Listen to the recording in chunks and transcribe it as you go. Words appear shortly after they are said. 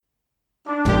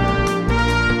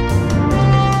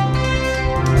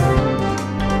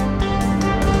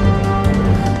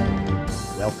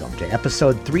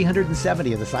episode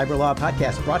 370 of the Cyber Law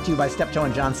Podcast, brought to you by Steptoe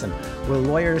 & Johnson. We're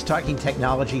lawyers talking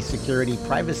technology, security,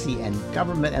 privacy, and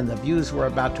government, and the views we're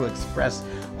about to express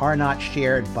are not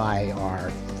shared by our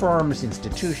firms,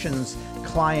 institutions,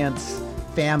 clients,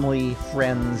 family,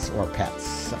 friends, or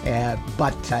pets.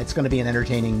 But it's going to be an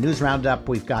entertaining news roundup.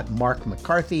 We've got Mark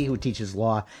McCarthy, who teaches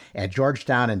law at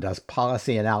Georgetown and does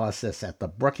policy analysis at the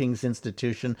Brookings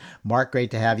Institution. Mark,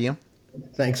 great to have you.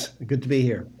 Thanks. Good to be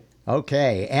here.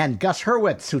 Okay. And Gus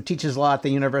Hurwitz, who teaches law at the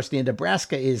University of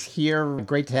Nebraska, is here.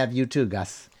 Great to have you too,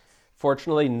 Gus.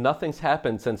 Fortunately, nothing's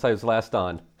happened since I was last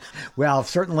on. Well,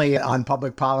 certainly on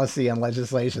public policy and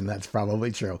legislation, that's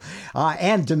probably true.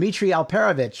 And Dmitry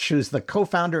Alperovitch, who's the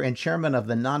co-founder and chairman of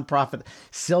the nonprofit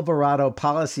Silverado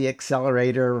Policy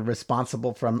Accelerator,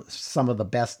 responsible for some of the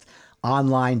best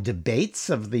online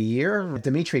debates of the year.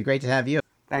 Dmitry, great to have you.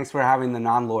 Thanks for having the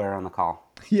non-lawyer on the call.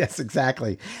 Yes,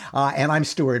 exactly. And I'm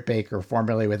Stuart Baker,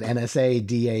 formerly with NSA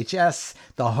DHS,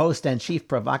 the host and chief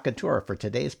provocateur for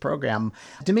today's program.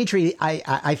 Dmitry,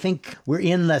 I think we're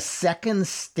in the second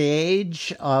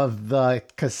stage of the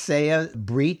Kaseya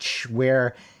breach,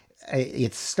 where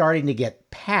it's starting to get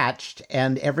patched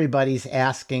and everybody's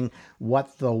asking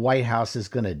what the White House is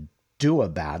going to do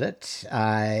about it.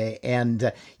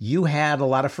 And you had a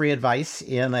lot of free advice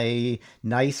in a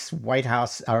nice White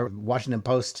House or Washington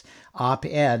Post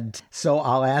op-ed. So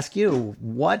I'll ask you,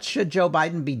 what should Joe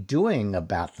Biden be doing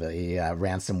about the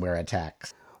ransomware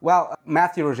attacks? Well,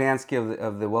 Matthew Rozhansky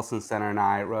of the Wilson Center and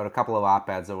I wrote a couple of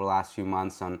op-eds over the last few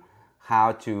months on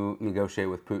how to negotiate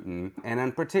with Putin. And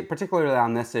in particularly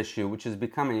on this issue, which is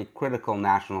becoming a critical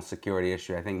national security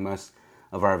issue. I think most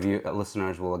of our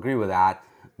listeners will agree with that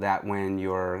when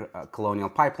your colonial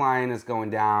pipeline is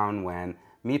going down, when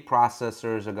meat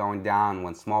processors are going down,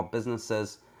 when small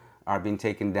businesses are being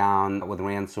taken down with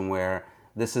ransomware,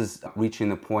 this is reaching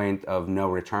the point of no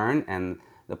return and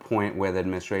the point where the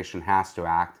administration has to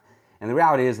act. And the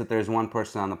reality is that there's one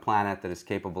person on the planet that is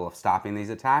capable of stopping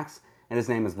these attacks, and his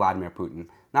name is Vladimir Putin.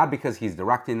 Not because he's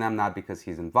directing them, not because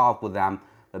he's involved with them,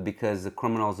 but because the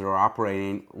criminals that are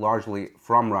operating largely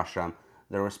from Russia,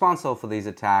 they're responsible for these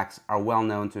attacks, are well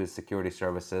known to his security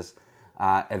services.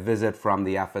 A visit from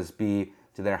the FSB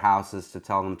to their houses to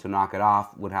tell them to knock it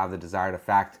off would have the desired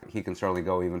effect. He can certainly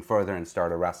go even further and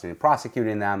start arresting and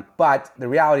prosecuting them. But the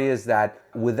reality is that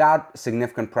without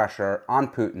significant pressure on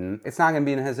Putin, it's not going to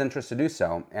be in his interest to do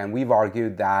so. And we've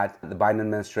argued that the Biden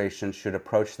administration should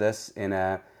approach this in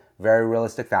a very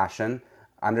realistic fashion,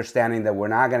 understanding that we're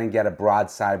not going to get a broad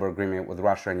cyber agreement with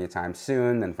Russia anytime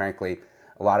soon. And frankly,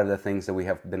 a lot of the things that we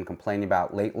have been complaining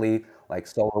about lately, like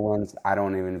SolarWinds, I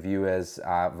don't even view as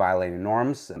violating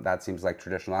norms. That seems like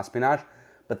traditional espionage.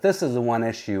 But this is the one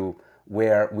issue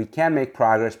where we can make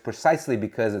progress precisely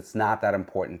because it's not that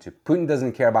important to Putin.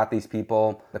 Doesn't care about these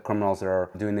people, the criminals that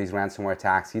are doing these ransomware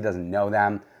attacks. He doesn't know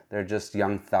them. They're just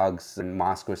young thugs in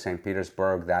Moscow, St.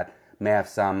 Petersburg that may have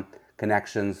some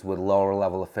connections with lower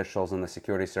level officials in the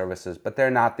security services, but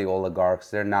they're not the oligarchs.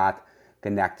 They're not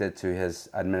connected to his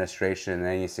administration in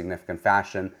any significant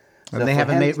fashion. And they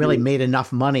haven't made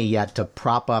enough money yet to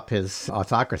prop up his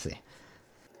autocracy.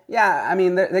 Yeah, I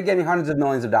mean, they're getting hundreds of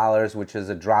millions of dollars, which is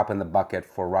a drop in the bucket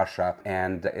for Russia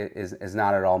and is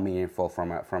not at all meaningful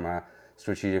from a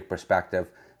strategic perspective.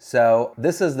 So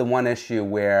this is the one issue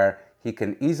where he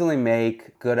can easily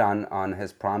make good on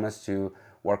his promise to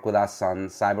work with us on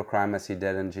cybercrime as he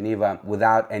did in Geneva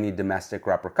without any domestic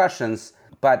repercussions.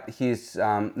 But he's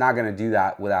not going to do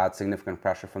that without significant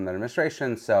pressure from the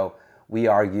administration. So we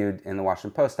argued in the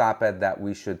Washington Post op-ed that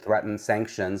we should threaten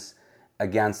sanctions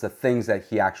against the things that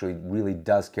he actually really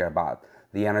does care about.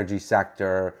 The energy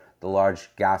sector, the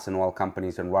large gas and oil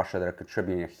companies in Russia that are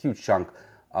contributing a huge chunk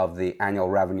of the annual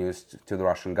revenues to the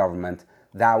Russian government.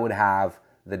 That would have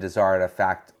the desired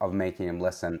effect of making him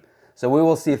listen. So we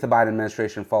will see if the Biden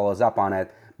administration follows up on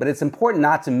it. But it's important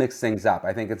not to mix things up.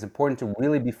 I think it's important to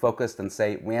really be focused and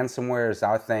say ransomware is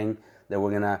our thing that we're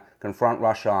going to confront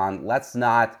Russia on. Let's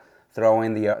not throw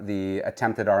in the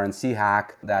attempted RNC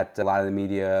hack that a lot of the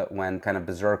media went kind of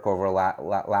berserk over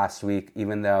last week,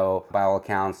 even though by all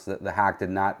accounts the hack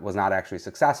was not actually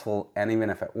successful. And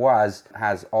even if it was,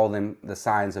 has all the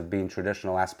signs of being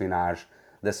traditional espionage.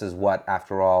 This is what,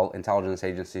 after all, intelligence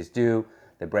agencies do.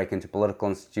 They break into political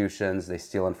institutions, they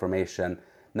steal information.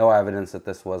 No evidence that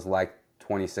this was like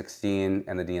 2016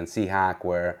 and the DNC hack,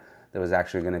 where there was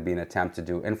actually going to be an attempt to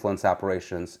do influence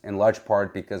operations, in large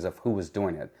part because of who was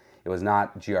doing it. It was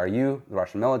not GRU, the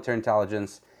Russian military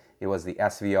intelligence. It was the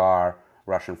SVR,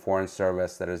 Russian Foreign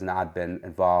Service, that has not been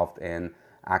involved in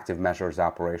active measures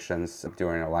operations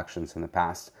during elections in the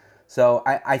past. So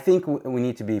I think we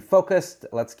need to be focused.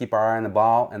 Let's keep our eye on the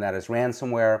ball, and that is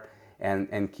ransomware,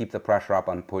 and keep the pressure up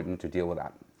on Putin to deal with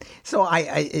that. So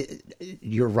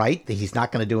you're right that he's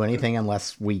not going to do anything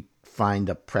unless we find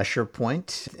a pressure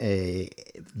point.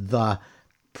 The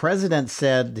president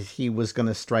said he was going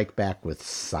to strike back with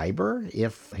cyber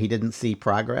if he didn't see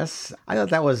progress. I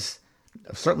thought that was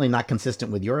certainly not consistent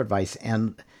with your advice,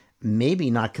 and maybe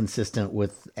not consistent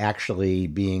with actually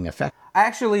being effective. I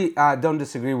actually don't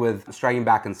disagree with striking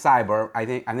back in cyber. I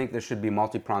think there should be a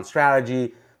multi-pronged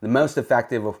strategy. The most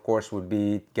effective, of course, would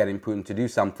be getting Putin to do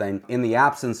something. In the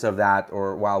absence of that,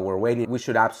 or while we're waiting, we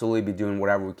should absolutely be doing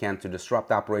whatever we can to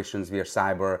disrupt operations via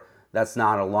cyber. That's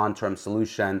not a long-term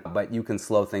solution, but you can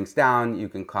slow things down. You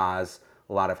can cause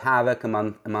a lot of havoc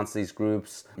amongst these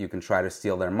groups. You can try to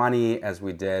steal their money, as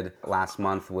we did last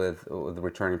month with the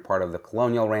returning part of the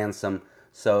Colonial ransom.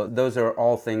 So those are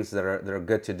all things that are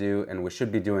good to do, and we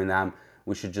should be doing them.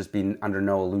 We should just be under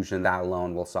no illusion that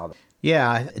alone will solve it.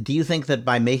 Yeah. Do you think that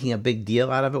by making a big deal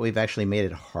out of it, we've actually made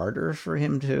it harder for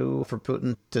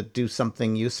Putin to do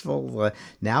something useful?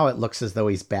 Now it looks as though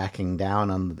he's backing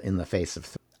down in the face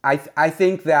of. I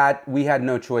think that we had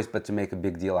no choice but to make a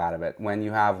big deal out of it. When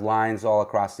you have lines all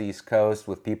across the East Coast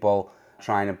with people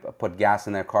trying to put gas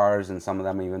in their cars, and some of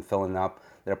them even filling up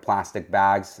their plastic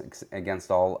bags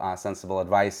against all sensible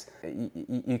advice,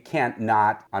 you can't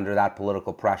not, under that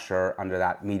political pressure, under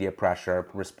that media pressure,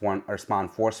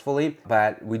 respond forcefully.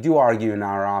 But we do argue in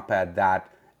our op-ed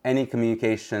that any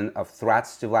communication of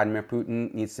threats to Vladimir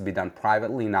Putin needs to be done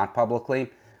privately, not publicly.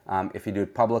 If you do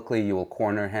it publicly, you will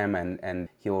corner him, and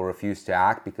he will refuse to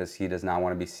act because he does not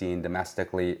want to be seen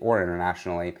domestically or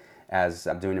internationally as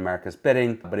doing America's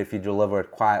bidding. But if you deliver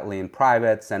it quietly in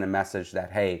private, send a message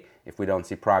that, hey, if we don't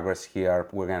see progress here,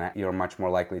 you're much more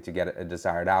likely to get a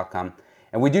desired outcome.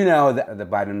 And we do know that the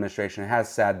Biden administration has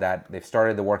said that they've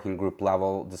started the working group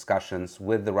level discussions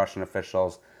with the Russian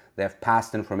officials. They have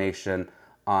passed information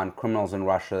on criminals in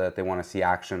Russia that they want to see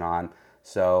action on.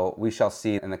 So we shall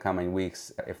see in the coming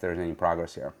weeks if there's any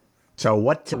progress here. So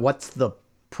what's the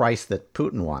price that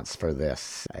Putin wants for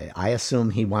this? I assume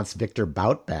he wants Viktor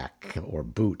Bout back, or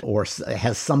Boot, or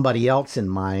has somebody else in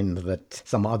mind, that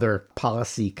some other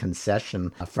policy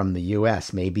concession from the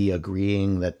U.S., maybe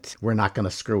agreeing that we're not going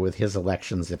to screw with his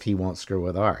elections if he won't screw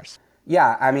with ours.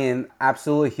 Yeah, I mean,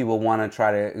 absolutely he will want to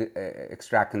try to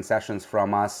extract concessions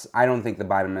from us. I don't think the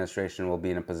Biden administration will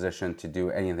be in a position to do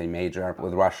anything major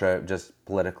with Russia. Just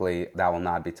politically, that will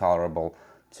not be tolerable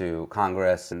to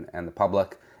Congress and the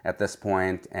public at this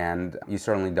point, and you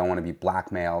certainly don't want to be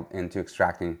blackmailed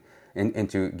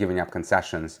into giving up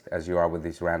concessions as you are with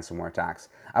these ransomware attacks.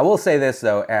 I will say this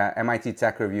though, MIT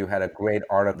Tech Review had a great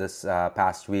article this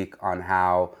past week on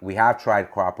how we have tried to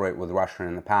cooperate with Russia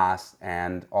in the past,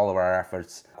 and all of our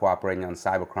efforts cooperating on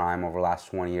cybercrime over the last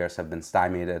 20 years have been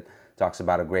stymied. It talks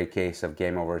about a great case of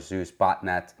Game Over Zeus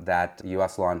botnet that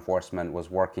U.S. law enforcement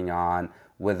was working on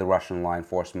with the Russian law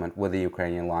enforcement, with the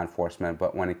Ukrainian law enforcement,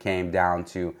 but when it came down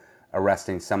to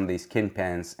arresting some of these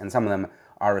kingpins, and some of them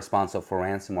are responsible for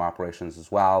ransomware operations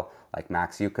as well, like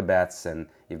Max Yukabets and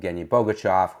Evgeny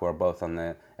Bogachev, who are both on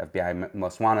the FBI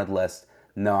most wanted list.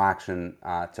 No action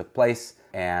took place,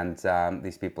 and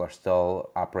these people are still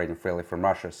operating freely from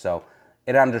Russia. So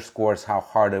it underscores how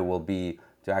hard it will be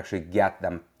to actually get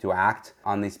them to act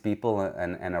on these people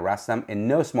and arrest them, in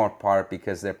no small part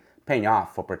because they're paying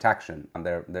off for protection.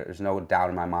 There's no doubt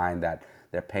in my mind that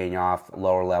they're paying off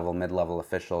lower-level, mid-level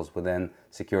officials within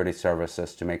security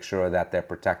services to make sure that they're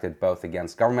protected both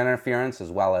against government interference as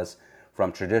well as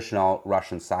from traditional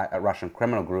Russian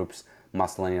criminal groups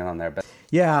muscling in on their business.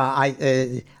 Yeah,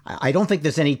 I don't think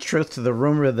there's any truth to the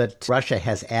rumor that Russia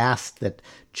has asked that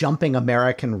jumping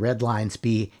American red lines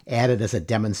be added as a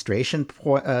demonstration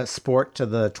sport to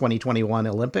the 2021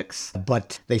 Olympics,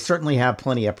 but they certainly have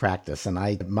plenty of practice. And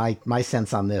my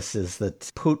sense on this is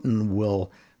that Putin will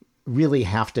really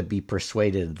have to be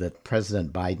persuaded that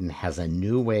President Biden has a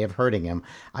new way of hurting him.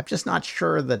 I'm just not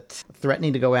sure that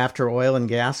threatening to go after oil and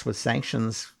gas with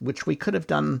sanctions, which we could have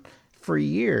done for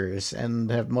years and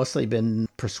have mostly been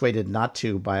persuaded not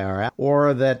to by our,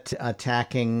 or that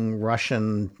attacking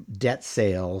Russian debt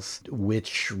sales,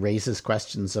 which raises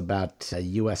questions about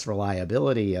U.S.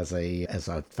 reliability as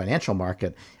a financial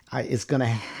market, is going to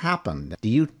happen. Do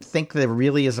you think there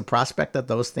really is a prospect that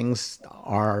those things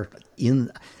are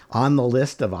on the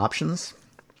list of options?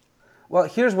 Well,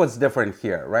 here's what's different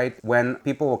here, right? When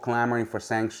people were clamoring for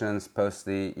sanctions post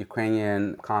the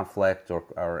Ukrainian conflict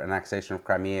or annexation of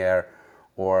Crimea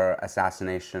or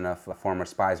assassination of former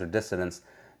spies or dissidents,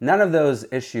 none of those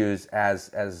issues,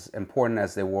 as important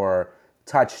as they were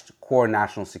touched core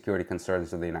national security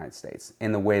concerns of the United States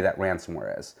in the way that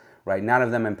ransomware is, right? None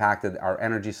of them impacted our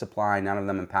energy supply. None of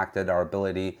them impacted our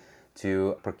ability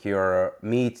to procure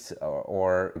meat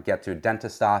or get to a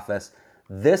dentist office.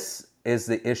 This is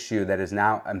the issue that is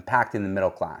now impacting the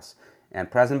middle class. And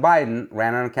President Biden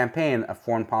ran on a campaign of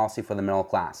foreign policy for the middle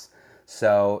class.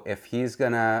 So if he's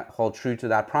going to hold true to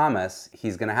that promise,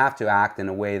 he's going to have to act in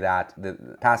a way that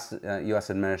the past U.S.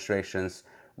 administrations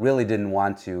really didn't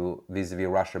want to vis-a-vis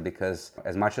Russia, because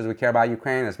as much as we care about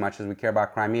Ukraine, as much as we care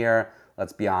about Crimea,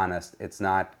 let's be honest, it's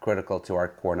not critical to our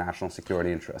core national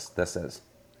security interests. This is.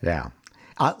 Yeah.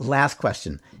 Last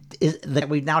question. Is that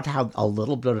we've now had a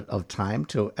little bit of time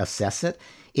to assess it.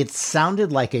 It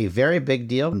sounded like a very big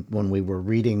deal when we were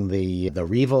reading the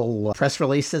REvil press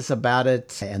releases about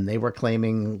it, and they were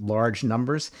claiming large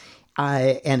numbers.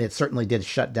 And it certainly did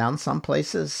shut down some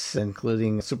places,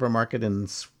 including a supermarket in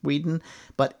Sweden.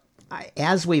 But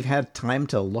as we've had time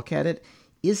to look at it,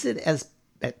 is it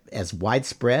as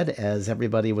widespread as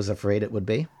everybody was afraid it would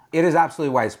be? It is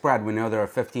absolutely widespread. We know there are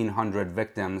 1,500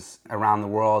 victims around the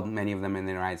world, many of them in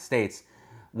the United States.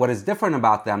 What is different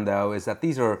about them, though, is that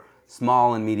these are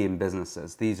small and medium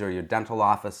businesses. These are your dental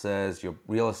offices, your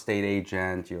real estate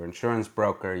agent, your insurance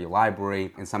broker, your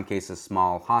library, in some cases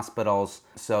small hospitals.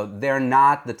 So they're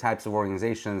not the types of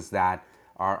organizations that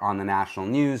are on the national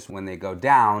news when they go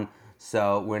down.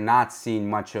 So we're not seeing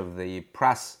much of the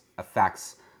press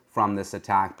effects from this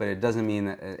attack, but it doesn't mean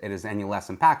that it is any less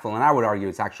impactful. And I would argue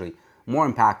it's actually more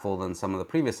impactful than some of the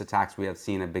previous attacks we have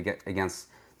seen against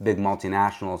big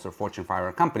multinationals or Fortune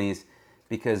 500 companies,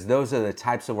 because those are the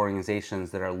types of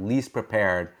organizations that are least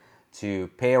prepared to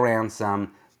pay a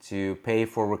ransom, to pay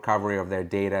for recovery of their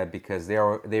data, because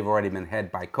they've already been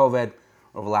hit by COVID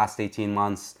over the last 18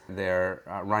 months. They're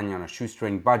running on a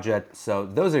shoestring budget. So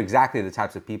those are exactly the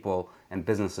types of people and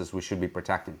businesses we should be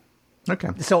protecting. Okay.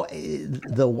 So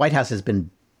the White House has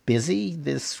been busy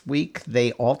this week.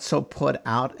 They also put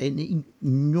out an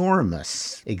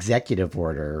enormous executive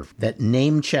order that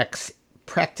name checks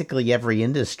practically every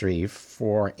industry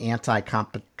for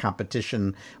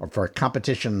anti-competition or for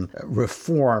competition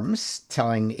reforms,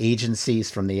 telling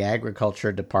agencies from the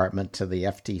Agriculture Department to the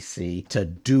FTC to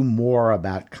do more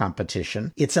about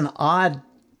competition. It's an odd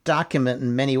document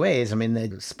in many ways. I mean,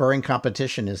 the spurring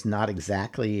competition is not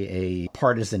exactly a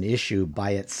partisan issue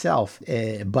by itself,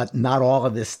 but not all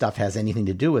of this stuff has anything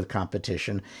to do with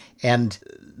competition. And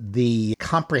the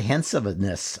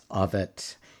comprehensiveness of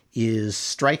it is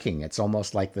striking. It's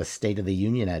almost like the State of the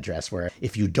Union address, where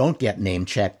if you don't get name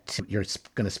checked, you're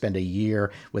going to spend a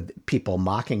year with people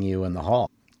mocking you in the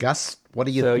hall. Gus, what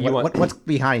do what's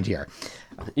behind here?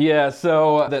 Yeah,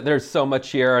 so there's so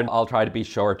much here, and I'll try to be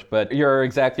short, but you're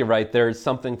exactly right. There's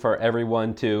something for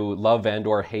everyone to love and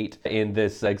or hate in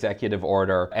this executive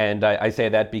order. And I say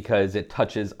that because it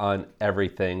touches on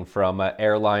everything from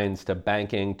airlines to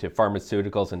banking to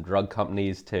pharmaceuticals and drug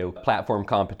companies to platform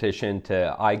competition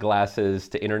to eyeglasses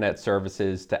to internet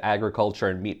services to agriculture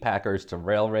and meat packers to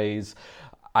railways.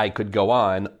 I could go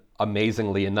on.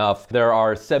 Amazingly enough, there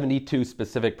are 72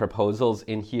 specific proposals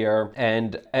in here,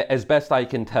 and as best I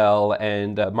can tell,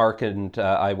 and Mark and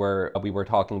we were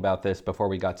talking about this before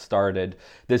we got started,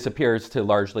 this appears to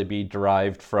largely be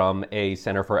derived from a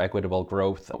Center for Equitable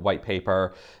Growth white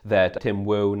paper that Tim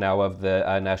Wu, now of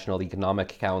the National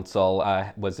Economic Council,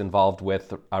 was involved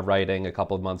with writing a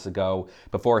couple of months ago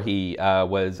before he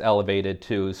was elevated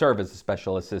to serve as a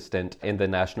special assistant in the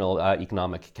National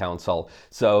Economic Council.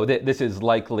 So this is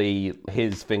likely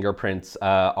his fingerprints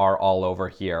are all over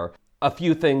here. A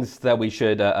few things that we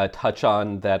should touch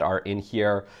on that are in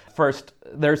here. First,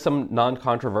 there's some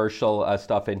non-controversial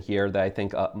stuff in here that I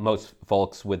think most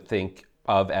folks would think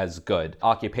of as good.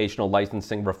 Occupational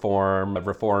licensing reform,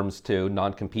 reforms to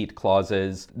non-compete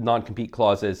clauses. Non-compete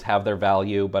clauses have their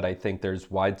value, but I think there's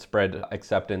widespread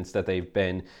acceptance that they've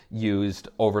been used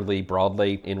overly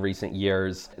broadly in recent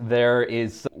years. There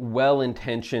is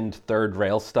well-intentioned third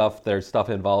rail stuff. There's stuff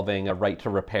involving a right to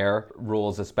repair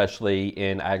rules, especially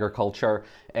in agriculture.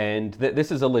 And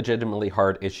this is a legitimately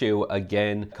hard issue.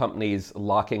 Again, companies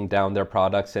locking down their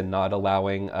products and not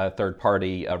allowing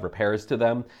third-party repairs to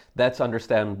them. That's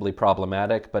understandably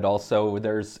problematic, but also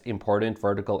there's important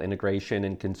vertical integration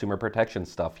and consumer protection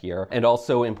stuff here, and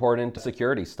also important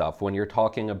security stuff. When you're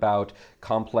talking about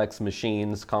complex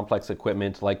machines, complex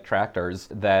equipment like tractors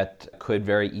that could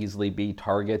very easily be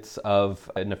targeted targets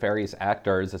of nefarious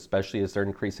actors, especially as they're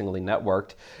increasingly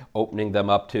networked. Opening them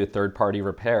up to third-party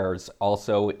repairs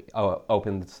also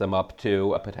opens them up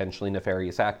to potentially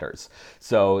nefarious actors.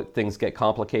 So things get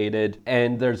complicated.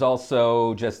 And there's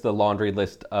also just the laundry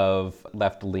list of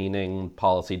left-leaning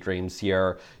policy dreams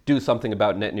here. Do something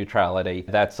about net neutrality.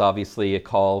 That's obviously a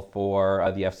call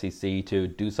for the FCC to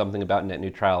do something about net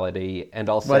neutrality. And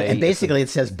also, and basically it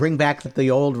says bring back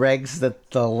the old regs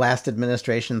that the last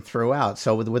administration threw out.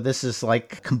 So this is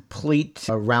like complete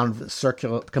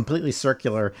completely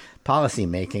circular policy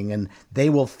making, and they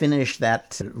will finish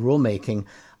that rulemaking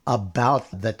about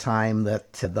the time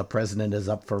that the president is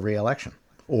up for re-election.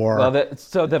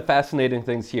 So the fascinating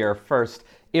things here, first,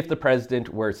 if the president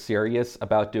were serious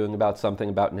about doing something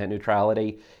about net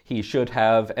neutrality, he should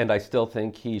have, and I still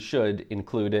think he should,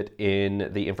 include it in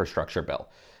the infrastructure bill.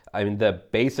 I mean, the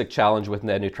basic challenge with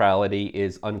net neutrality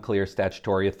is unclear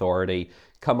statutory authority.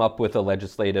 Come up with a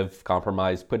legislative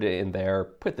compromise, put it in there,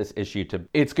 put this issue to...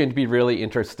 It's going to be really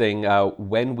interesting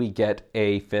when we get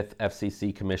a fifth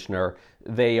FCC commissioner.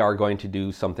 They are going to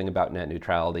do something about net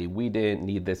neutrality. We didn't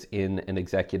need this in an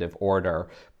executive order,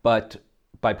 but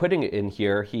by putting it in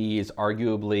here, he's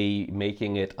arguably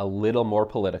making it a little more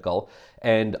political.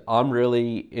 And I'm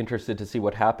really interested to see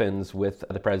what happens with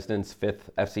the president's fifth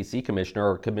FCC commissioner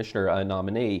or commissioner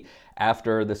nominee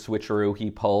after the switcheroo he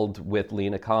pulled with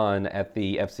Lina Khan at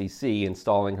the FCC,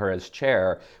 installing her as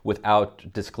chair without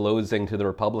disclosing to the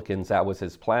Republicans that was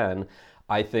his plan.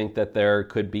 I think that there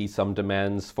could be some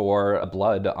demands for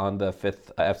blood on the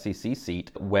fifth FCC seat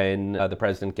when the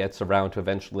president gets around to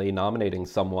eventually nominating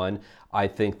someone. I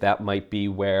think that might be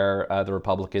where the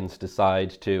Republicans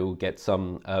decide to get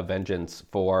some vengeance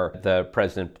for the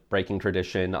president breaking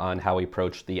tradition on how he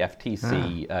approached the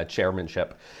FTC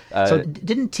chairmanship. So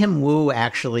didn't Tim Wu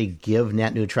actually give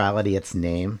net neutrality its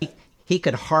name? He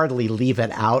could hardly leave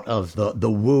it out of the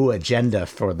Wu agenda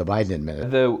for the Biden administration.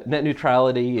 The net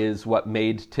neutrality is what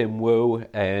made Tim Wu,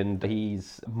 and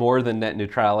he's more than net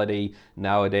neutrality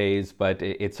nowadays, but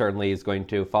it certainly is going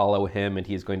to follow him, and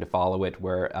he's going to follow it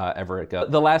wherever it goes.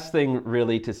 The last thing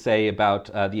really to say about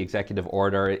the executive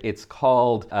order, it's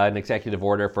called an executive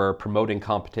order for promoting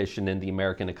competition in the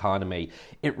American economy.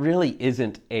 It really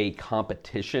isn't a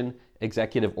competition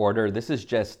executive order. This is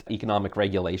just economic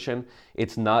regulation.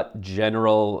 It's not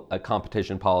general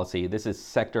competition policy. This is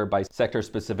sector by sector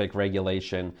specific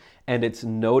regulation. And it's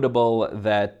notable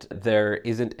that there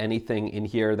isn't anything in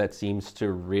here that seems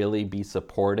to really be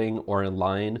supporting or in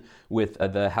line with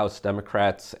the House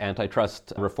Democrats'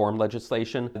 antitrust reform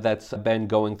legislation that's been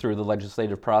going through the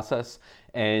legislative process.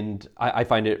 And I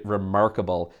find it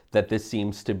remarkable that this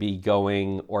seems to be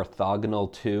going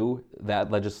orthogonal to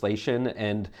that legislation,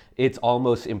 and it's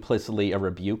almost implicitly a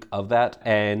rebuke of that,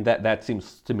 and that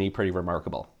seems to me pretty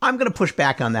remarkable. I'm going to push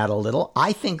back on that a little.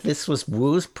 I think this was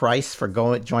Wu's price for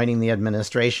joining the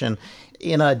administration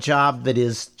in a job that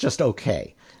is just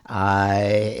okay.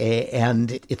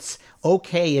 And it's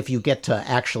okay if you get to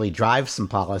actually drive some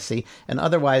policy, and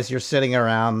otherwise you're sitting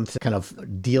around kind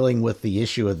of dealing with the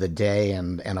issue of the day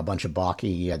and a bunch of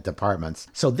balky departments.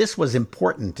 So this was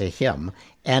important to him,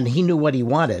 and he knew what he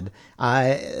wanted.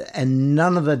 And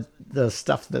none of the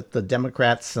stuff that the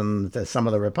Democrats and some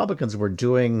of the Republicans were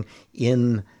doing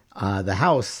in the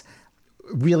House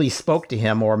really spoke to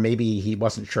him, or maybe he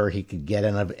wasn't sure he could get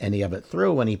any of it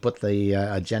through when he put the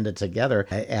agenda together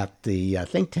at the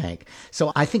think tank.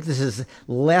 So I think this is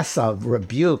less a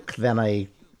rebuke than a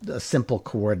simple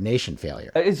coordination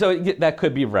failure. So that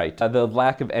could be right. The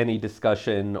lack of any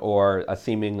discussion or a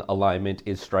seeming alignment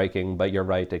is striking, but you're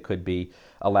right, it could be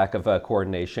a lack of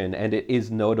coordination. And it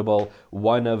is notable,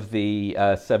 one of the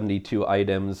 72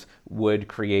 items would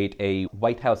create a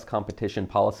White House competition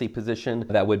policy position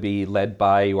that would be led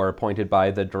by or appointed by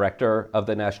the director of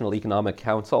the National Economic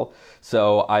Council.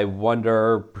 So I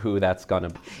wonder who that's going to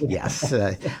be. Yes.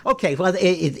 Okay. Well,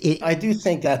 I do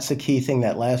think that's the key thing,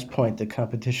 that last point, the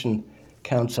competition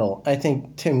council. I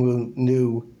think Tim Wu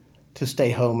knew to stay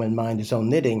home and mind his own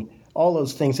knitting. All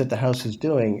those things that the House is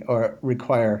doing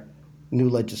require new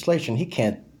legislation. He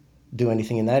can't do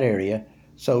anything in that area.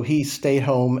 So he stayed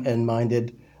home and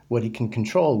minded what he can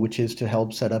control, which is to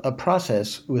help set up a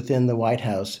process within the White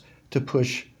House to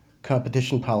push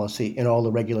competition policy in all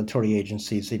the regulatory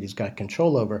agencies that he's got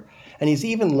control over. And he's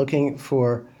even looking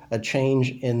for a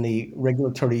change in the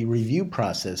regulatory review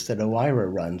process that OIRA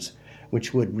runs,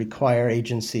 which would require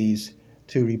agencies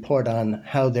to report on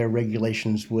how their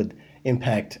regulations would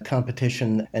impact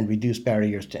competition and reduce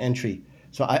barriers to entry.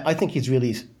 So I think he's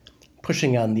really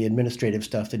pushing on the administrative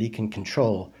stuff that he can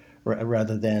control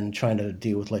rather than trying to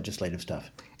deal with legislative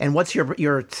stuff. And what's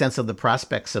your sense of the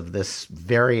prospects of this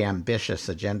very ambitious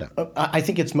agenda? I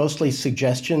think it's mostly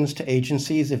suggestions to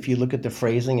agencies. If you look at the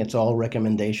phrasing, it's all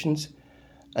recommendations.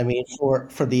 I mean, for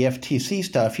the FTC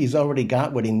stuff, he's already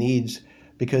got what he needs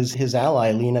because his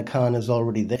ally, Lina Khan, is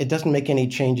already there. It doesn't make any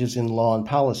changes in law and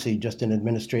policy, just in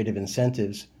administrative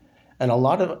incentives. And a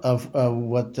lot of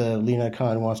what Lina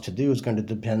Khan wants to do is going to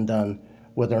depend on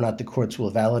whether or not the courts will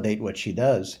validate what she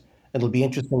does. It'll be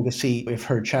interesting to see if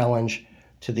her challenge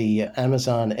to the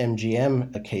Amazon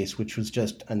MGM case, which was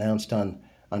just announced on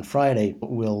Friday,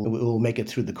 will make it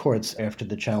through the courts after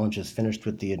the challenge is finished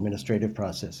with the administrative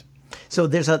process. So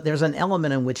there's an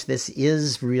element in which this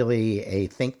is really a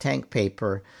think tank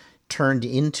paper turned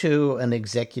into an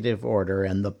executive order,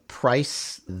 and the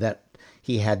price that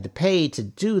he had to pay to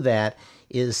do that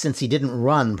is, since he didn't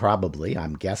run, probably,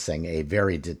 I'm guessing, a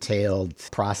very detailed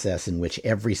process in which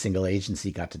every single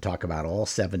agency got to talk about all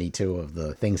 72 of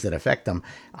the things that affect them,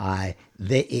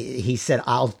 he said,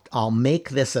 I'll make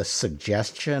this a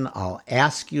suggestion. I'll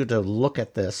ask you to look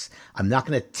at this. I'm not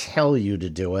going to tell you to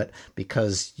do it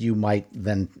because you might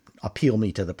then appeal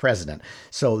me to the president.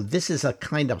 So this is a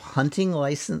kind of hunting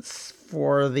license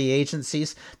for the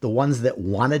agencies. The ones that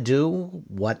want to do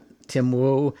what Tim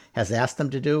Wu has asked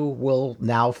them to do will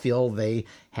now feel they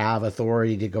have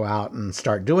authority to go out and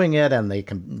start doing it, and they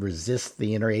can resist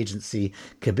the interagency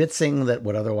kibitzing that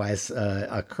would otherwise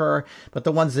occur. But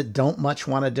the ones that don't much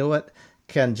want to do it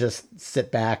can just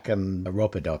sit back and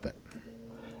rope-a-dope it.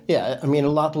 Yeah, I mean, a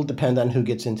lot will depend on who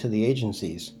gets into the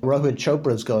agencies. Rohit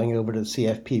Chopra is going over to the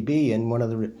CFPB, and one of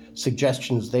the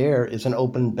suggestions there is an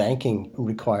open banking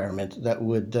requirement that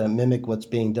would mimic what's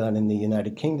being done in the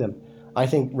United Kingdom. I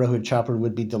think Rohit Chopra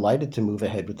would be delighted to move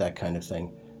ahead with that kind of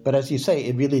thing. But as you say,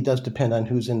 it really does depend on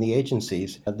who's in the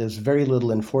agencies. There's very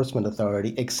little enforcement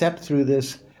authority except through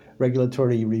this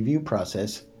regulatory review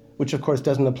process, which of course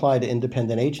doesn't apply to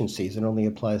independent agencies. It only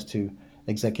applies to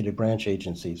executive branch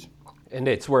agencies. And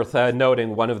it's worth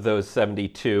noting one of those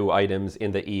 72 items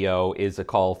in the EO is a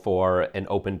call for an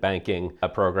open banking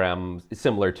program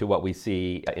similar to what we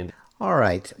see in. All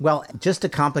right. Well, just to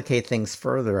complicate things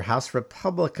further, House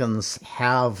Republicans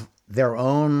have their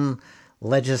own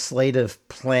legislative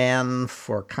plan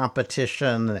for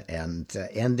competition and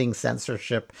ending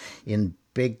censorship in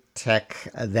big tech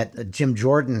that Jim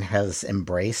Jordan has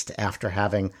embraced after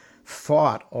having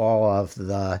fought all of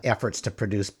the efforts to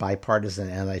produce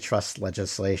bipartisan antitrust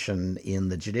legislation in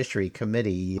the Judiciary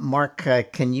Committee. Mark,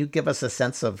 can you give us a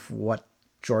sense of what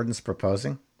Jordan's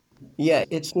proposing? Yeah,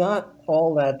 it's not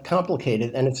all that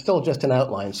complicated, and it's still just an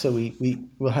outline, so we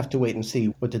will have to wait and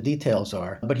see what the details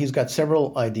are. But he's got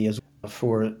several ideas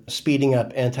for speeding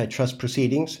up antitrust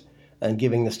proceedings and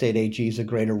giving the state AGs a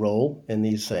greater role in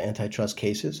these antitrust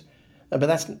cases. But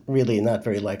that's really not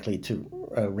very likely to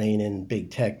rein in big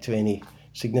tech to any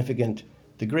significant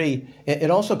degree.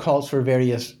 It also calls for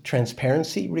various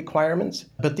transparency requirements,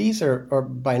 but these are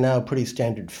by now pretty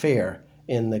standard fare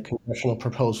in the congressional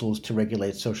proposals to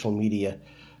regulate social media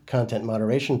content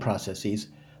moderation processes.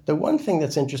 The one thing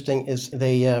that's interesting is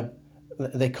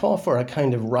they call for a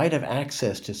kind of right of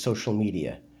access to social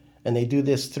media, and they do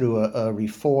this through a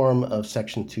reform of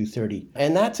Section 230.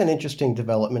 And that's an interesting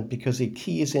development because it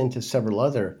keys into several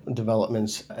other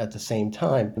developments at the same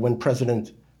time. When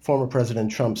former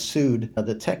President Trump sued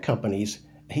the tech companies,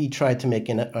 he tried to make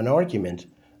an argument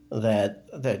that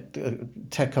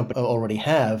tech companies already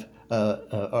have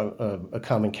a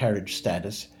common carriage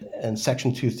status, and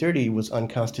Section 230 was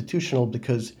unconstitutional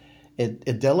because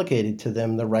it delegated to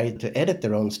them the right to edit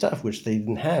their own stuff, which they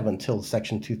didn't have until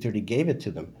Section 230 gave it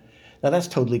to them. Now, that's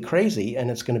totally crazy, and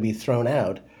it's going to be thrown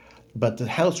out. But the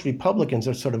House Republicans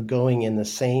are sort of going in the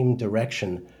same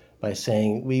direction by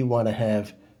saying we want to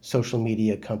have social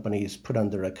media companies put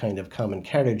under a kind of common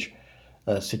carriage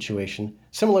situation,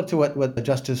 similar to what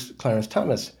Justice Clarence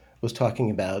Thomas was talking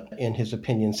about in his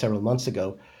opinion several months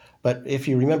ago. But if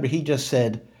you remember, he just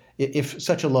said, if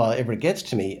such a law ever gets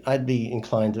to me, I'd be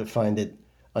inclined to find it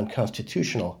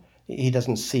unconstitutional. He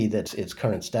doesn't see that its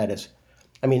current status.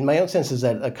 I mean, my own sense is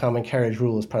that a common carriage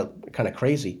rule is kind of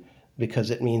crazy because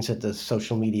it means that the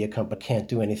social media company can't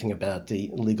do anything about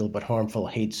the illegal but harmful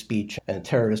hate speech and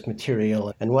terrorist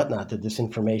material and whatnot, the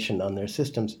disinformation on their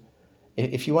systems.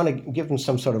 If you want to give them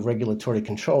some sort of regulatory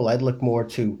control, I'd look more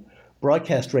to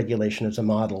broadcast regulation as a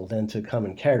model than to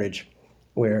common carriage,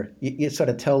 where you sort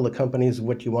of tell the companies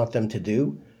what you want them to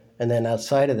do, and then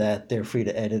outside of that, they're free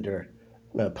to edit or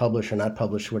publish or not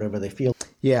publish whatever they feel.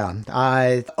 Yeah.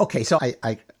 Okay, so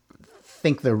I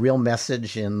think the real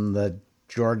message in the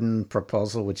Jordan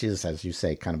proposal, which is, as you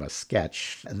say, kind of a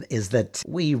sketch, is that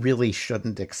we really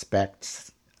shouldn't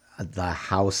expect the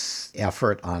House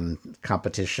effort on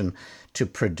competition to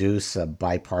produce a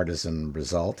bipartisan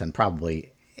result, and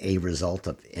probably a result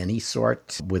of any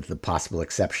sort, with the possible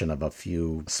exception of a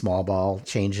few small ball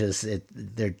changes.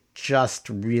 There just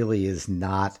really is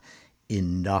not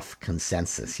enough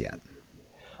consensus yet.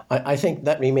 I think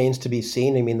that remains to be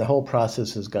seen. I mean, the whole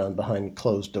process has gone behind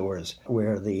closed doors,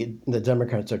 where the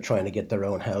Democrats are trying to get their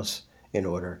own House in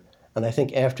order. And I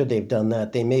think after they've done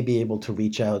that, they may be able to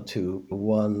reach out to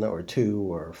 1 or 2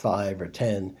 or 5 or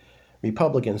 10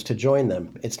 Republicans to join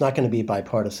them. It's not going to be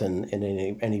bipartisan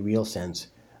in any real sense.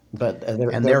 But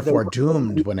therefore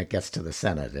doomed when it gets to the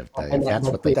Senate.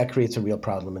 That creates a real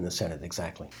problem in the Senate,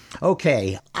 exactly.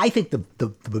 Okay, I think the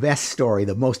best story,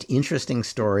 the most interesting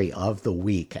story of the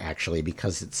week, actually,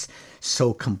 because it's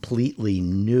so completely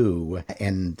new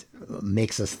and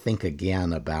makes us think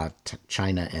again about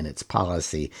China and its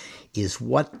policy, is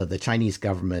what the Chinese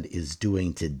government is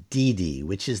doing to Didi,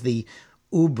 which is the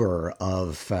Uber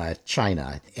of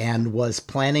China, and was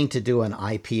planning to do an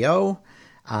IPO.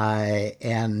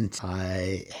 And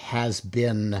has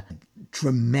been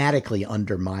dramatically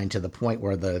undermined to the point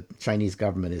where the Chinese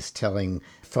government is telling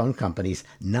phone companies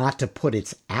not to put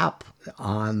its app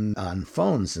on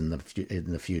phones in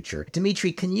the future.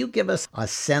 Dimitri, can you give us a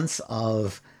sense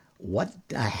of what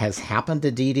has happened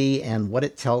to Didi and what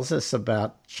it tells us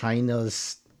about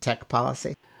China's tech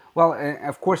policy? Well,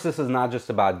 of course, this is not just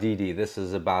about Didi. This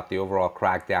is about the overall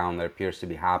crackdown that appears to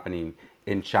be happening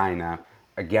in China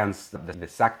against the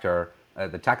sector,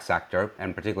 the tech sector,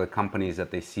 and particularly companies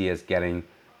that they see as getting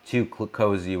too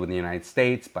cozy with the United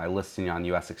States by listing on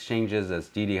U.S. exchanges, as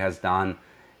Didi has done,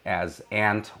 as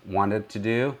Ant wanted to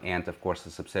do. Ant, of course, a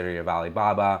subsidiary of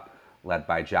Alibaba, led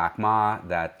by Jack Ma,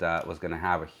 that was going to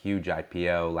have a huge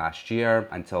IPO last year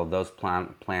until those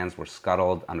plans were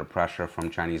scuttled under pressure from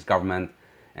Chinese government.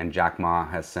 And Jack Ma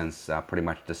has since pretty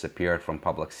much disappeared from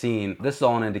public scene. This is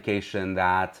all an indication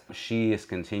that Xi is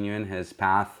continuing his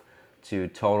path to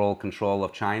total control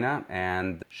of China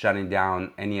and shutting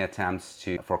down any attempts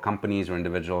for companies or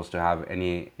individuals to have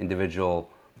any individual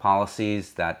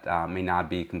policies that may not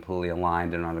be completely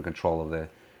aligned and under control of the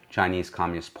Chinese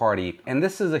Communist Party. And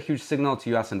this is a huge signal to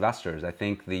U.S. investors. I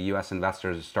think the U.S.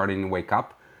 investors are starting to wake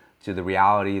up to the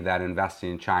reality that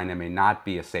investing in China may not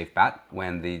be a safe bet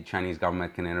when the Chinese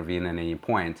government can intervene at any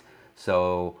point.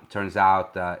 So it turns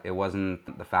out it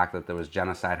wasn't the fact that there was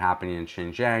genocide happening in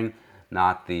Xinjiang,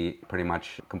 not the pretty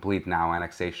much complete now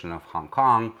annexation of Hong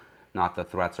Kong, not the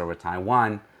threats over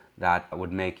Taiwan that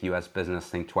would make U.S. business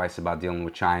think twice about dealing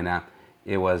with China.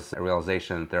 It was a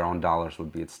realization that their own dollars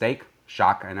would be at stake.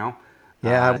 Shock, I know.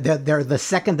 Yeah, they're the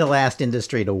second to last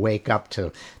industry to wake up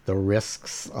to the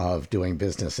risks of doing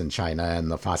business in China and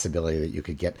the possibility that you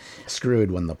could get screwed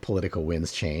when the political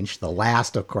winds change. The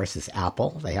last, of course, is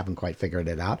Apple. They haven't quite figured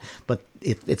it out, but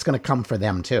it's going to come for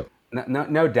them too.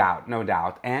 No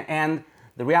doubt. And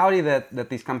the reality that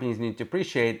these companies need to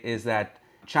appreciate is that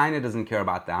China doesn't care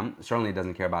about them, certainly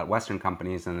doesn't care about Western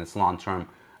companies, and its long-term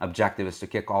objective is to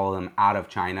kick all of them out of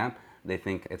China. They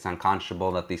think it's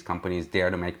unconscionable that these companies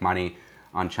dare to make money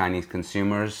on Chinese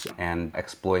consumers and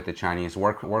exploit the Chinese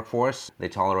workforce. They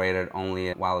tolerate it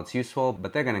only while it's useful,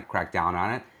 but they're going to crack down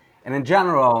on it. And in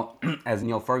general, as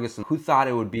Neil Ferguson, who thought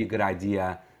it would be a good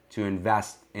idea to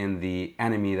invest in the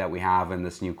enemy that we have in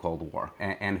this new Cold War?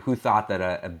 And who thought that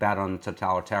a bet on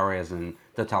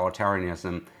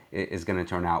totalitarianism is going to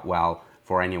turn out well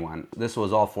for anyone? This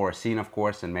was all foreseen, of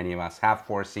course, and many of us have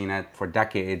foreseen it for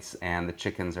decades, and the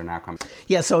chickens are now coming.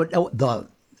 Yeah, so the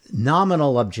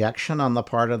nominal objection on the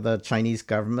part of the Chinese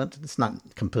government, it's not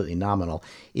completely nominal,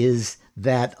 is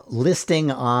that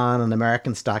listing on an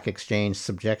American stock exchange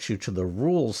subjects you to the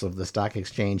rules of the stock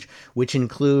exchange, which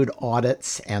include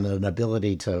audits and an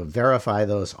ability to verify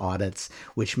those audits,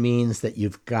 which means that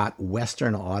you've got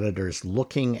Western auditors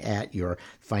looking at your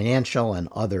financial and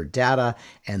other data,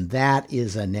 and that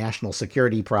is a national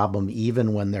security problem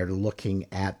even when they're looking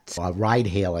at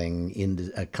ride-hailing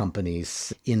in a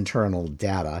company's internal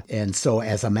data. And so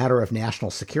as a matter of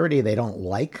national security, they don't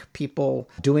like people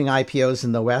doing IPOs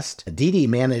in the West. Didi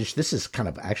managed, this is kind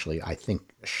of actually, I think,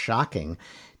 shocking.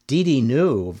 Didi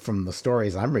knew from the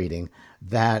stories I'm reading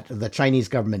that the Chinese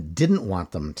government didn't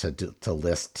want them to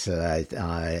list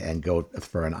and go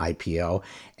for an IPO,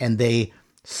 and they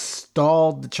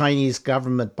stalled the Chinese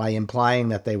government by implying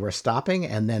that they were stopping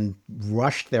and then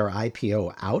rushed their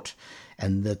IPO out,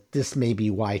 and that this may be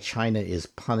why China is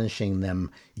punishing them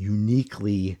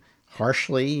uniquely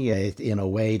harshly in a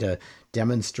way to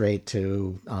demonstrate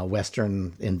to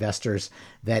Western investors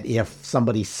that if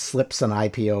somebody slips an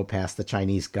IPO past the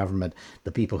Chinese government,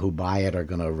 the people who buy it are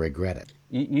going to regret it.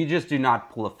 You just do not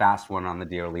pull a fast one on the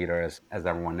dear leader, as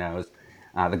everyone knows,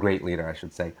 the great leader, I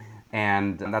should say.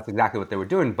 And that's exactly what they were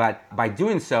doing. But by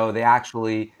doing so, they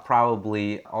actually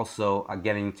probably also are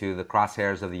getting to the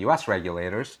crosshairs of the US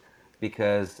regulators,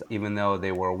 because even though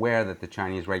they were aware that the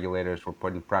Chinese regulators were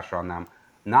putting pressure on them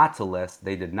not to list,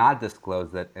 they did not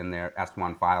disclose that in their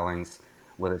S1 filings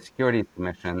with the Securities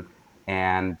Commission,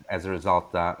 and as a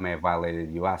result, may have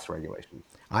violated US regulations.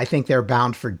 I think they're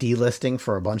bound for delisting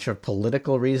for a bunch of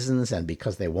political reasons, and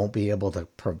because they won't be able to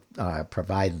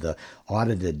provide the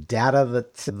audited data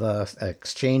that the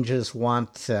exchanges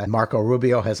want. Marco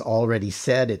Rubio has already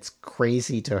said it's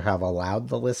crazy to have allowed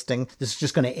the listing. This is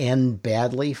just going to end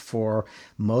badly for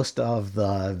most of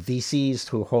the VCs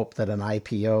who hope that an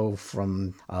IPO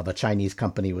from the Chinese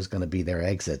company was going to be their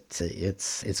exit.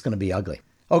 It's going to be ugly.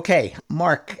 Okay,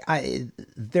 Mark,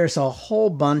 there's a whole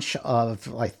bunch of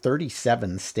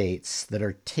 37 states that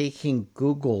are taking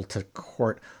Google to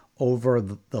court over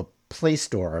the Play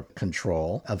Store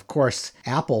control. Of course,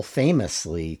 Apple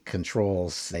famously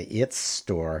controls its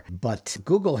store, but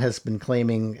Google has been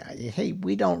claiming, hey,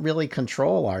 we don't really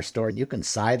control our store. You can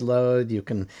sideload, you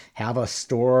can have a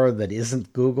store that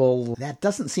isn't Google. That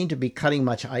doesn't seem to be cutting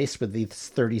much ice with these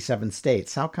 37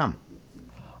 states. How come?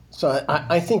 So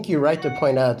I think you're right to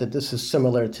point out that this is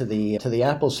similar to the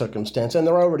Apple circumstance, and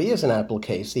there already is an Apple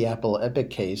case, the Apple Epic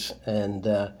case, and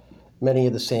many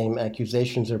of the same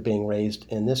accusations are being raised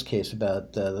in this case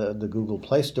about the Google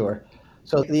Play Store.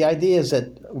 So the idea is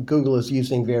that Google is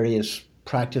using various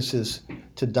practices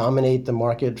to dominate the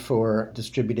market for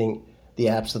distributing the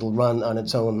apps that'll run on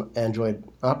its own Android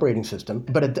operating system,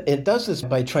 but it does this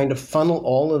by trying to funnel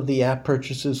all of the app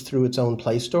purchases through its own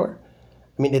Play Store.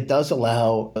 I mean, it does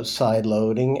allow side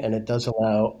loading, and it does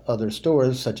allow other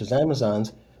stores such as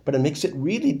Amazon's, but it makes it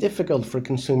really difficult for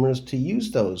consumers to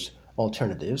use those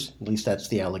alternatives. At least that's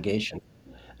the allegation.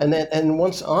 And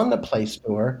once on the Play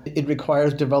Store, it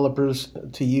requires developers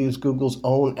to use Google's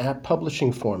own app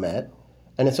publishing format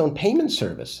and its own payment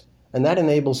service. And that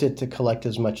enables it to collect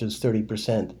as much as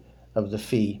 30% of the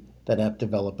fee that app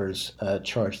developers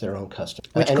charge their own customers.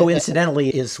 Which coincidentally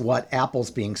is what Apple's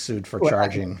being sued for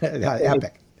charging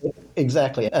Epic.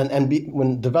 Exactly.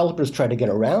 When developers try to get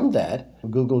around that,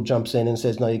 Google jumps in and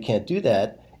says, no, you can't do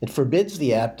that. It forbids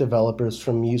the app developers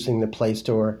from using the Play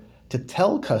Store to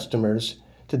tell customers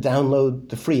to download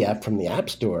the free app from the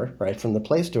App Store, right, from the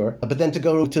Play Store, but then to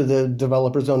go to the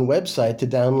developer's own website to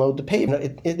download the paid.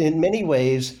 In many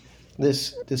ways,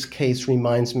 This case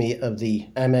reminds me of the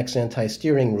Amex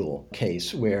anti-steering rule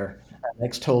case, where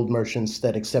Amex told merchants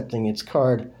that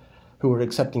who were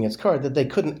accepting its card, that they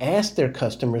couldn't ask their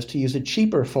customers to use a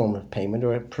cheaper form of payment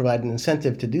or provide an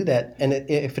incentive to do that. And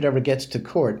if it ever gets to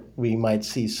court, we might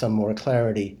see some more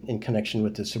clarity in connection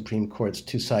with the Supreme Court's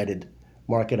two-sided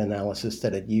market analysis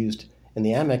that it used in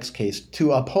the Amex case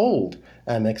to uphold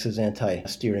Amex's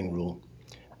anti-steering rule.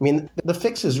 I mean, the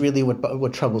fix is really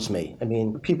what troubles me. I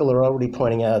mean, people are already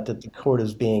pointing out that the court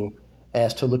is being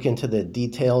asked to look into the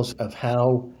details of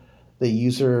how the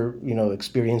user,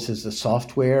 experiences the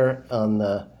software on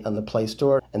the Play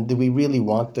Store. And do we really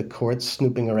want the courts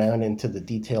snooping around into the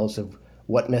details of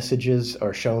what messages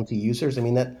are shown to users? I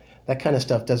mean, that kind of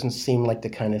stuff doesn't seem like the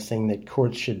kind of thing that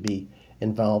courts should be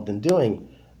involved in doing.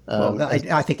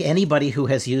 I think anybody who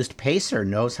has used Pacer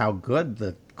knows how good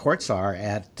the courts are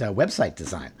at website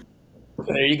design.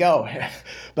 There you go.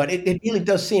 But it really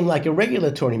does seem like a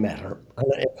regulatory matter.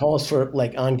 It calls for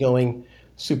ongoing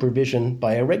supervision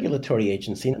by a regulatory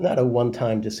agency, not a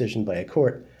one-time decision by a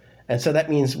court. And so that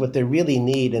means what they really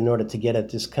need in order to get at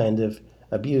this kind of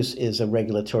abuse is a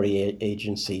regulatory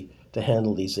agency to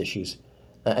handle these issues.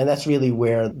 And that's really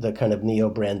where the kind of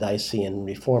neo-Brandeisian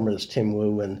reformers, Tim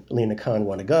Wu and Lina Khan,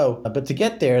 want to go. But to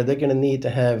get there, they're going to need to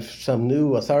have some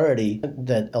new authority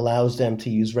that allows them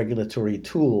to use regulatory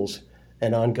tools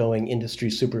and ongoing industry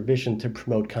supervision to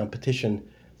promote competition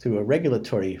through a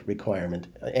regulatory requirement.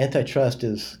 Antitrust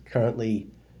is currently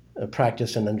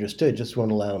practiced and understood, just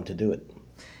won't allow them to do it.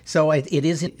 So it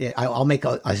is. I'll make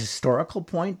a historical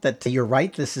point that you're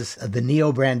right. This is the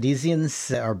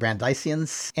neo-Brandeisians or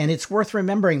Brandeisians. And it's worth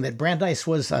remembering that Brandeis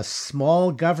was a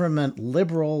small government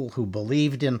liberal who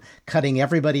believed in cutting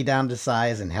everybody down to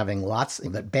size and having lots.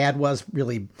 That bad was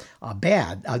really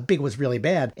bad. Big was really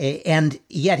bad. And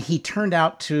yet he turned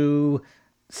out to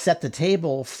set the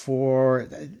table for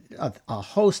a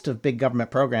host of big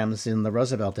government programs in the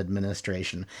Roosevelt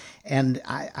administration. And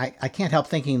I can't help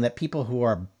thinking that people who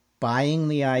are buying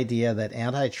the idea that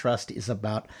antitrust is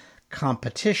about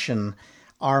competition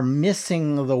are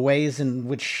missing the ways in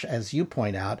which, as you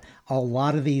point out, a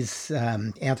lot of these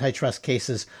antitrust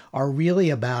cases are really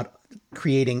about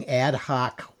creating ad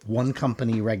hoc one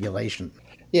company regulation.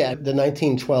 Yeah, the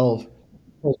 1912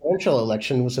 presidential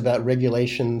election was about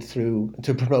regulation to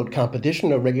promote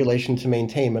competition or regulation to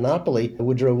maintain monopoly.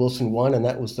 Woodrow Wilson won, and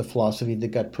that was the philosophy that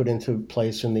got put into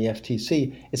place in the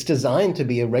FTC. It's designed to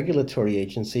be a regulatory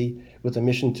agency with a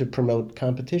mission to promote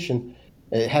competition.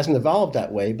 It hasn't evolved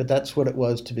that way, but that's what it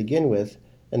was to begin with.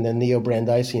 And then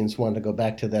Neo-Brandeisians wanted to go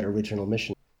back to that original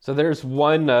mission. So there's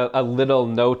one a little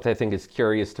note I think is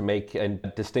curious to make in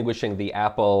distinguishing the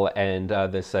Apple and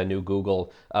this new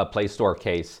Google Play Store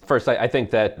case. First, I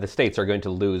think that the states are going to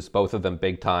lose both of them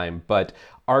big time, but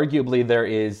arguably there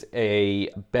is a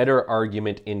better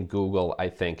argument in Google, I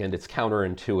think, and it's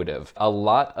counterintuitive. A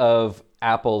lot of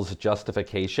Apple's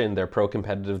justification, their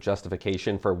pro-competitive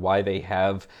justification for why they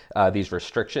have these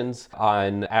restrictions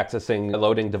on accessing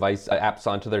loading device apps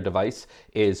onto their device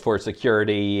is for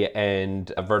security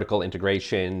and vertical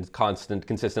integration,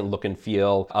 consistent look and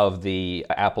feel of the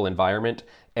Apple environment.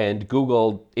 And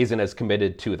Google isn't as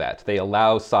committed to that. They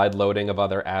allow side loading of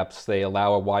other apps. They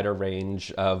allow a wider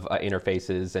range of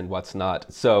interfaces and what's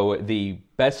not. So the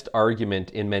best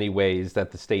argument in many ways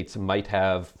that the states might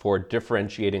have for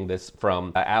differentiating this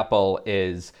from Apple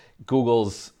is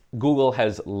Google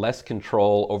has less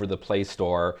control over the Play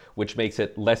Store, which makes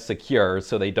it less secure,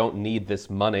 so they don't need this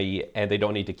money and they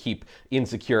don't need to keep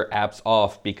insecure apps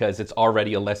off because it's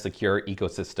already a less secure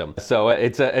ecosystem. So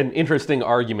it's an interesting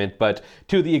argument, but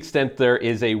to the extent there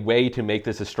is a way to make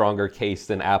this a stronger case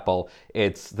than Apple,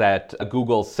 it's that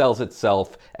Google sells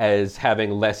itself as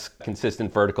having less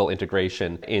consistent vertical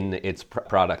integration in its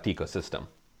product ecosystem.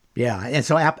 Yeah, and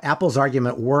so Apple's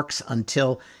argument works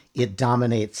until it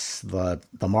dominates the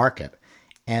market.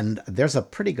 And there's a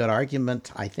pretty good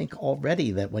argument, I think,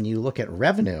 already that when you look at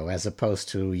revenue as opposed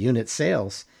to unit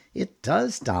sales, it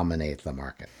does dominate the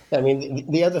market. I mean,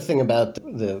 the other thing about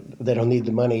they don't need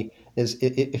the money is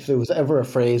if there was ever a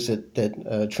phrase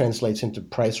that translates into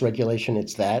price regulation,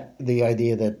 it's that. The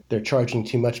idea that they're charging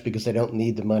too much because they don't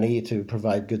need the money to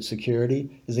provide good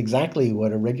security is exactly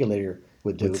what a regulator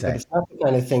would do. But it's not the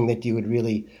kind of thing that you would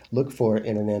really look for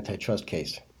in an antitrust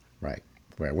case. Right.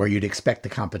 Where you'd expect the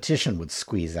competition would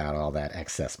squeeze out all that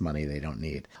excess money they don't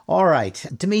need. All right.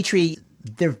 Dimitri,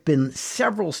 there have been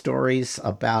several stories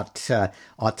about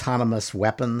autonomous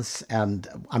weapons, and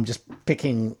I'm just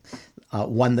picking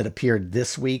one that appeared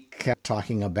this week,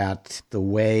 talking about the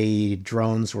way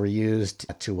drones were used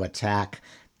to attack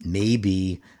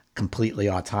maybe completely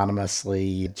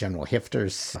autonomously General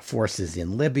Haftar's forces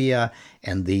in Libya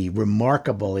and the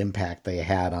remarkable impact they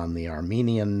had on the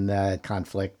Armenian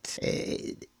conflict.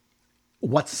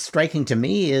 What's striking to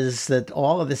me is that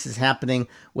all of this is happening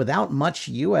without much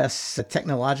U.S.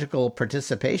 technological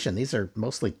participation. These are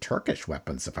mostly Turkish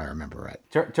weapons, if I remember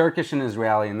right. Turkish and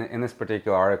Israeli. In this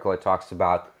particular article, it talks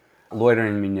about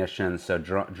loitering munitions, so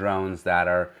drones that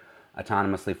are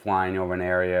autonomously flying over an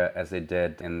area, as they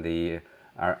did in the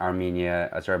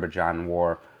Armenia-Azerbaijan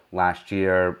war last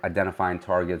year, identifying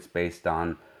targets based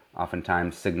on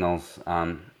oftentimes signals,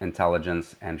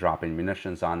 intelligence, and dropping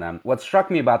munitions on them. What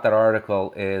struck me about that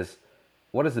article is,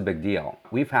 what is the big deal?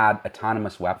 We've had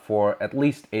autonomous weapons for at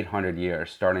least 800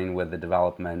 years, starting with the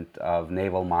development of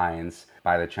naval mines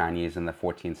by the Chinese in the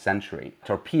 14th century.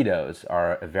 Torpedoes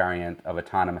are a variant of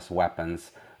autonomous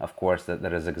weapons, of course, that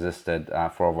has existed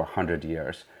for over 100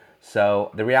 years. So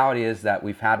the reality is that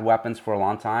we've had weapons for a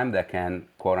long time that can,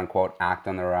 quote unquote, act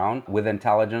on their own with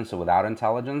intelligence or without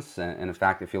intelligence. And in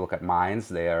fact, if you look at mines,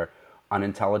 they are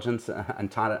unintelligent,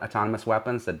 autonomous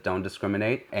weapons that don't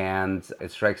discriminate. And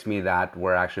it strikes me that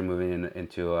we're actually moving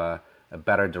into a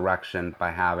better direction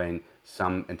by having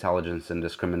some intelligence and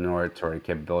discriminatory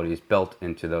capabilities built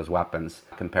into those weapons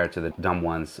compared to the dumb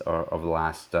ones over the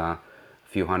last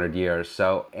few hundred years.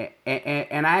 So,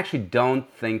 and I actually don't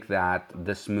think that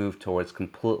this move towards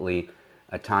completely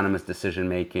autonomous decision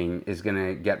making is going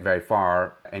to get very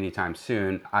far anytime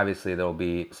soon. Obviously, there will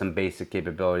be some basic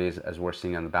capabilities as we're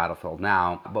seeing on the battlefield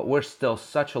now, but we're still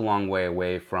such a long way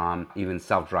away from even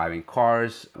self-driving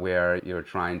cars, where you're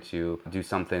trying to do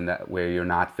something where you're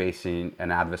not facing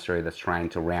an adversary that's trying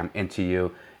to ram into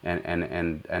you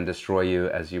and destroy you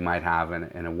as you might have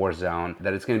in a war zone.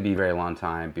 That it's going to be a very long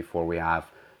time before we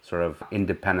have sort of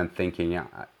independent thinking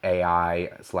AI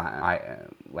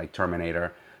like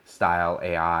Terminator style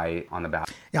AI on the ballot.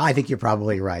 Yeah, I think you're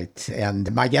probably right.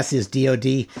 And my guess is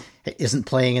DOD isn't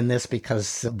playing in this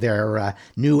because their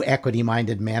new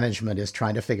equity-minded management is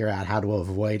trying to figure out how to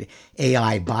avoid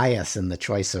AI bias in the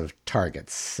choice of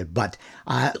targets. But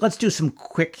let's do some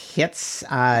quick hits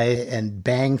and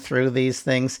bang through these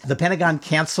things. The Pentagon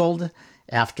canceled,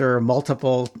 after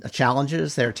multiple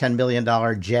challenges, their $10 billion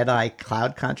JEDI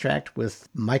cloud contract with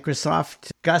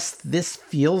Microsoft. Gus, this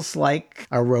feels like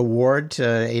a reward to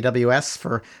AWS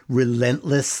for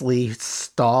relentlessly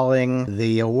stalling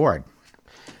the award.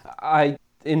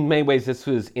 In many ways, this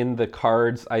was in the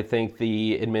cards. I think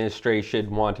the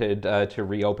administration wanted to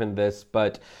reopen this,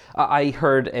 but I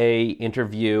heard a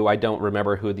interview, I don't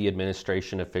remember who the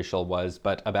administration official was,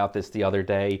 but about this the other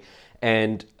day,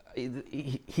 and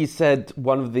he said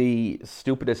one of the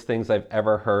stupidest things I've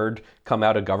ever heard come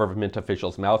out of government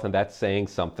officials' mouth, and that's saying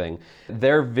something.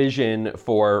 Their vision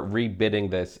for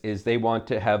rebidding this is they want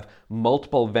to have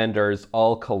multiple vendors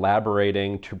all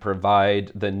collaborating to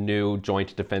provide the new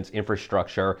joint defense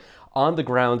infrastructure on the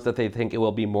grounds that they think it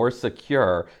will be more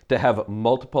secure to have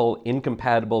multiple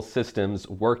incompatible systems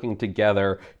working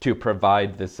together to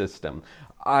provide the system.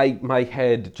 My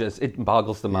head it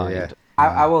boggles the mind. Yeah.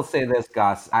 I will say this,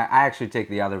 Gus. I actually take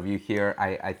the other view here.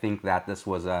 I think that this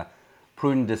was a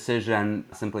prudent decision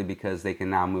simply because they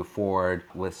can now move forward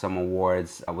with some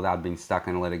awards without being stuck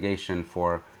in litigation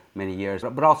for many years.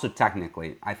 But also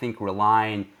technically, I think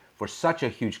relying for such a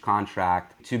huge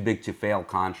contract, too big to fail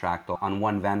contract on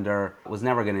one vendor was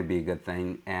never going to be a good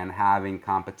thing. And having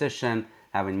competition,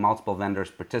 having multiple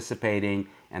vendors participating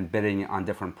and bidding on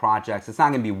different projects. It's not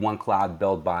going to be one cloud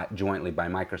built jointly by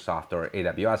Microsoft or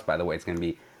AWS, by the way. It's going to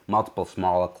be multiple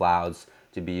smaller clouds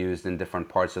to be used in different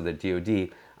parts of the DoD.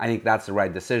 I think that's the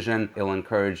right decision. It'll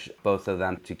encourage both of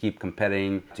them to keep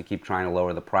competing, to keep trying to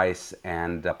lower the price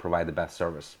and provide the best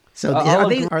service. So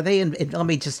are they, let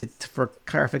me just, for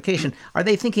clarification, are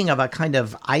they thinking of a kind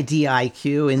of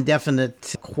IDIQ,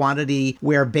 indefinite quantity,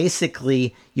 where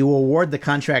basically you award the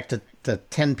contract to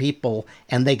 10 people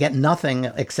and they get nothing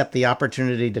except the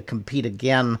opportunity to compete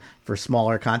again for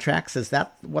smaller contracts? Is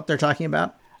that what they're talking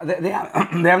about? They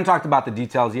haven't talked about the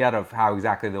details yet of how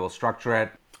exactly they will structure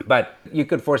it, but you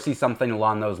could foresee something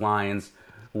along those lines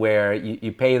where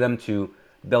you pay them to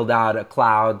build out a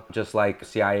cloud, just like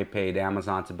CIA paid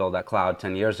Amazon to build that cloud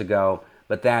 10 years ago.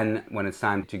 But then when it's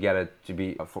time to get it to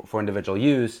be for individual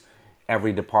use,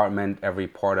 every department, every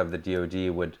part of the DoD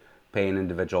would pay an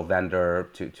individual vendor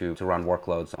to run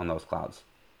workloads on those clouds.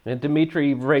 And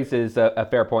Dimitri raises a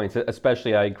fair point,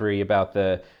 especially I agree about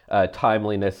the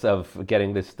timeliness of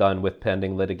getting this done with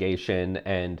pending litigation,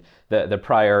 and the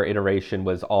prior iteration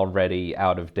was already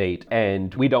out of date.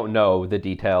 And we don't know the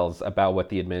details about what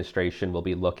the administration will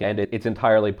be looking at. And it's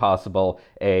entirely possible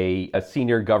a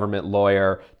senior government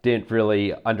lawyer didn't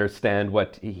really understand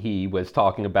what he was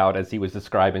talking about as he was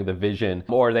describing the vision,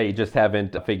 or they just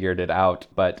haven't figured it out.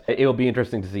 But it will be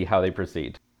interesting to see how they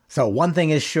proceed. So one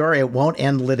thing is sure, it won't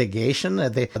end litigation.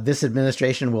 This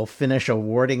administration will finish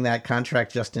awarding that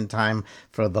contract just in time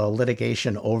for the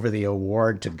litigation over the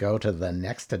award to go to the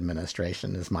next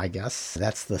administration, is my guess.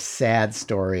 That's the sad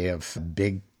story of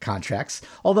big contracts.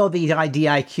 Although the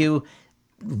IDIQ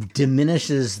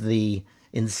diminishes the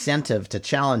incentive to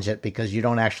challenge it because you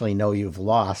don't actually know you've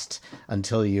lost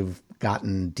until you've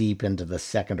gotten deep into the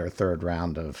second or third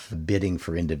round of bidding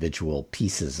for individual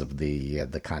pieces of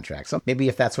the contract. So maybe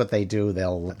if that's what they do,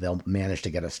 they'll manage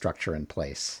to get a structure in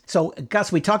place. So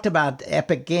Gus, we talked about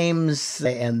Epic Games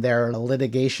and their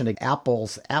litigation at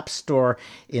Apple's App Store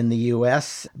in the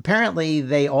US. Apparently,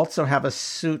 they also have a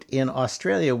suit in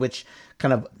Australia, which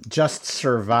kind of just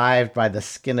survived by the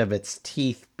skin of its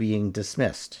teeth being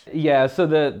dismissed. Yeah, so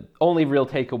the only real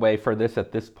takeaway for this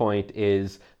at this point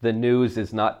is the news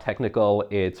is not technical,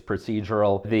 it's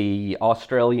procedural. The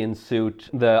Australian suit,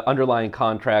 the underlying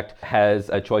contract has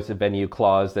a choice of venue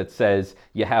clause that says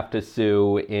you have to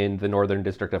sue in the Northern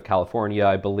District of California,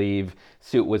 I believe.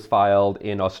 Suit was filed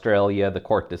in Australia, the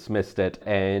court dismissed it,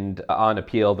 and on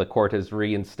appeal, the court has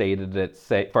reinstated it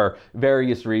for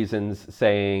various reasons,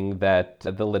 saying that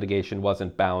the litigation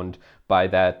wasn't bound by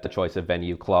that choice of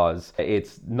venue clause.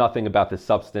 It's nothing about the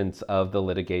substance of the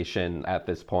litigation at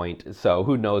this point, so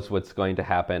who knows what's going to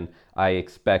happen. I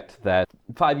expect that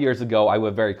 5 years ago, I would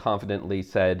have very confidently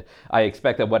said, I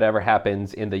expect that whatever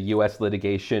happens in the U.S.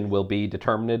 litigation will be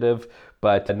determinative,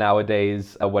 but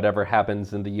nowadays, whatever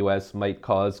happens in the U.S. might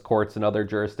cause courts in other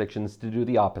jurisdictions to do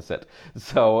the opposite.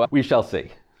 So we shall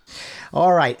see.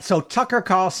 All right. So Tucker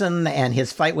Carlson and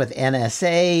his fight with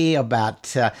NSA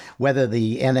about whether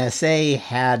the NSA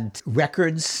had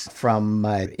records from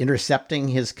intercepting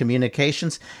his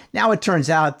communications. Now it turns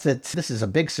out that this is a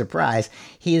big surprise.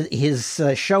 His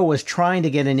show was trying to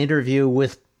get an interview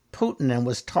with Putin and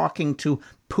was talking to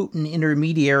Putin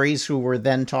intermediaries who were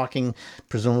then talking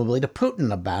presumably to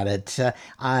Putin about it.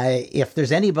 If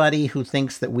there's anybody who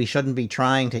thinks that we shouldn't be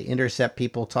trying to intercept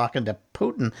people talking to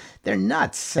Putin, they're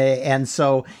nuts. And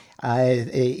so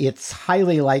it's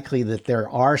highly likely that there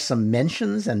are some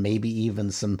mentions and maybe even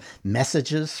some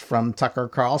messages from Tucker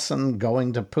Carlson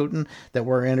going to Putin that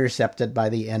were intercepted by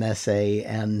the NSA,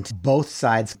 and both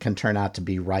sides can turn out to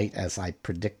be right, as I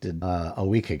predicted a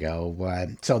week ago.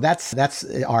 So that's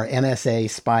our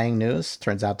NSA spying news.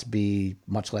 Turns out to be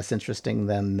much less interesting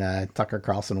than Tucker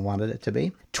Carlson wanted it to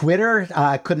be. Twitter,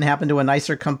 couldn't happen to a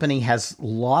nicer company, has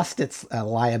lost its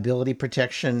liability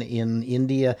protection in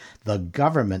India. The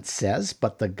government says,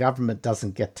 but the government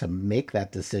doesn't get to make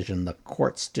that decision. The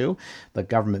courts do. The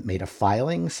government made a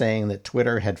filing saying that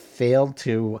Twitter had failed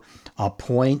to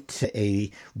appoint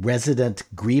a resident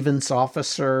grievance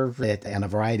officer and a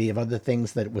variety of other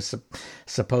things that it was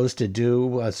supposed to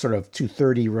do, a sort of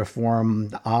 230 reform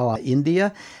a la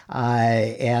India.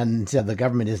 And the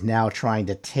government is now trying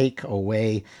to take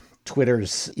away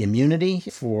Twitter's immunity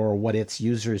for what its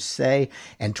users say,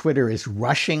 and Twitter is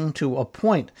rushing to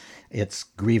appoint its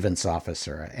grievance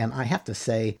officer. And I have to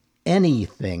say,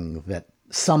 anything that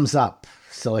sums up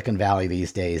Silicon Valley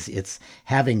these days, it's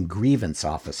having grievance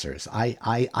officers.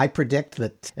 I predict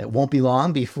that it won't be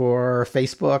long before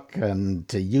Facebook and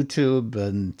YouTube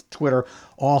and Twitter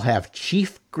all have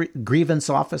chief grievance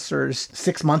officers,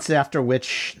 6 months after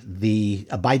which the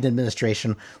Biden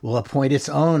administration will appoint its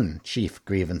own chief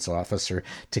grievance officer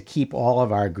to keep all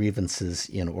of our grievances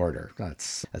in order.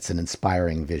 That's an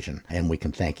inspiring vision, and we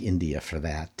can thank India for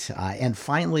that. And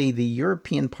finally, the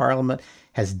European Parliament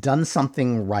has done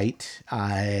something right,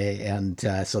 and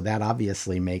so that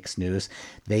obviously makes news.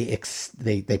 They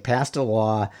passed a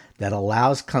law that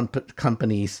allows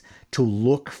companies to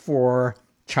look for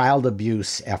child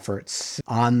abuse efforts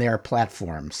on their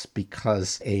platforms,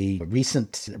 because a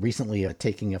recently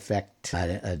taking effect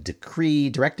a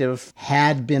directive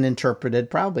had been interpreted,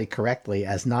 probably correctly,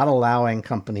 as not allowing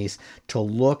companies to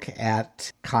look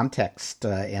at context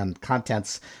and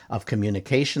contents of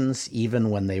communications, even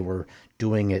when they were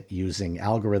doing it using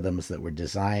algorithms that were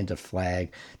designed to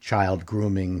flag child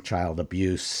grooming, child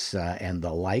abuse, and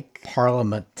the like.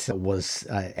 Parliament was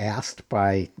asked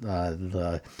by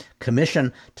the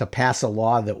Commission to pass a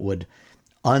law that would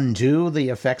undo the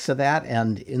effects of that,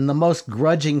 and in the most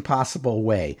grudging possible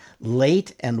way,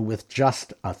 late and with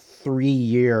just a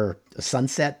 3-year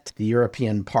sunset, the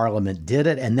European Parliament did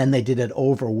it, and then they did it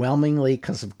overwhelmingly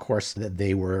because, of course,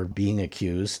 they were being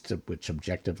accused, which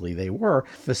objectively they were,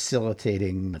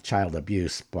 facilitating child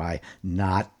abuse by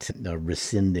not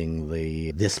rescinding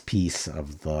this piece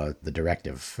of the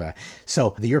directive.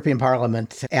 So the European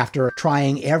Parliament, after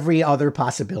trying every other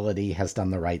possibility, has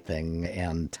done the right thing,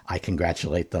 and I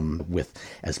congratulate them with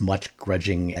as much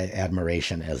grudging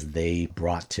admiration as they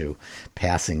brought to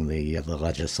passing the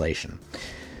legislation.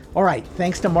 All right.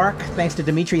 Thanks to Mark. Thanks to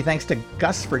Dimitri. Thanks to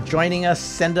Gus for joining us.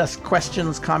 Send us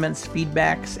questions, comments,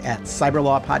 feedbacks at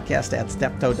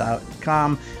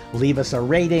cyberlawpodcast@steptoe.com. Leave us a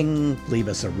rating. Leave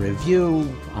us a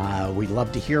review. We'd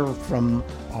love to hear from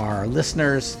our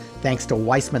listeners. Thanks to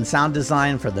Weissman Sound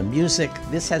Design for the music.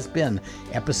 This has been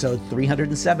episode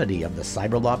 370 of the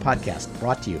Cyberlaw Podcast,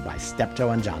 brought to you by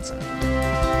Steptoe & Johnson.